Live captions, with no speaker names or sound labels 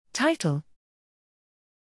Title: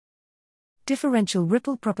 Differential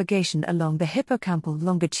ripple propagation along the hippocampal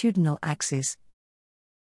longitudinal axis.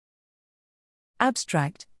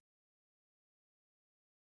 Abstract: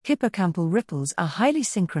 Hippocampal ripples are highly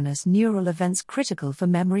synchronous neural events critical for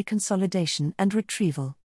memory consolidation and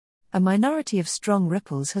retrieval. A minority of strong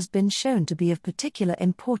ripples has been shown to be of particular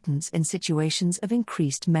importance in situations of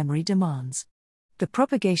increased memory demands. The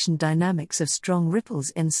propagation dynamics of strong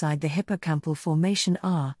ripples inside the hippocampal formation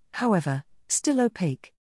are, however, still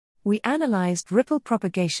opaque. We analyzed ripple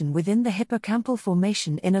propagation within the hippocampal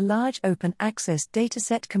formation in a large open-access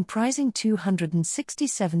dataset comprising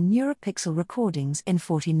 267 neuropixel recordings in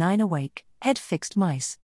 49 awake, head-fixed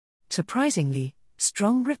mice. Surprisingly,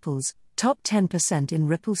 strong ripples, top 10% in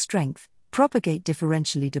ripple strength, propagate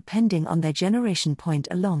differentially depending on their generation point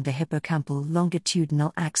along the hippocampal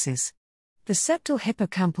longitudinal axis. The septal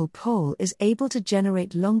hippocampal pole is able to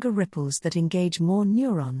generate longer ripples that engage more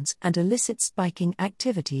neurons and elicit spiking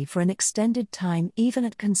activity for an extended time even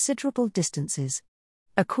at considerable distances.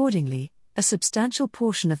 Accordingly, a substantial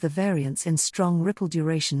portion of the variance in strong ripple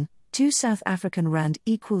duration, 2 South African rand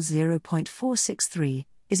equals 0.463,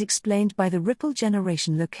 is explained by the ripple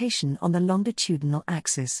generation location on the longitudinal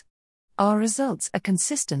axis. Our results are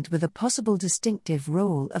consistent with a possible distinctive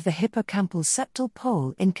role of the hippocampal septal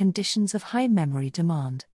pole in conditions of high memory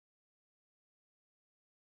demand.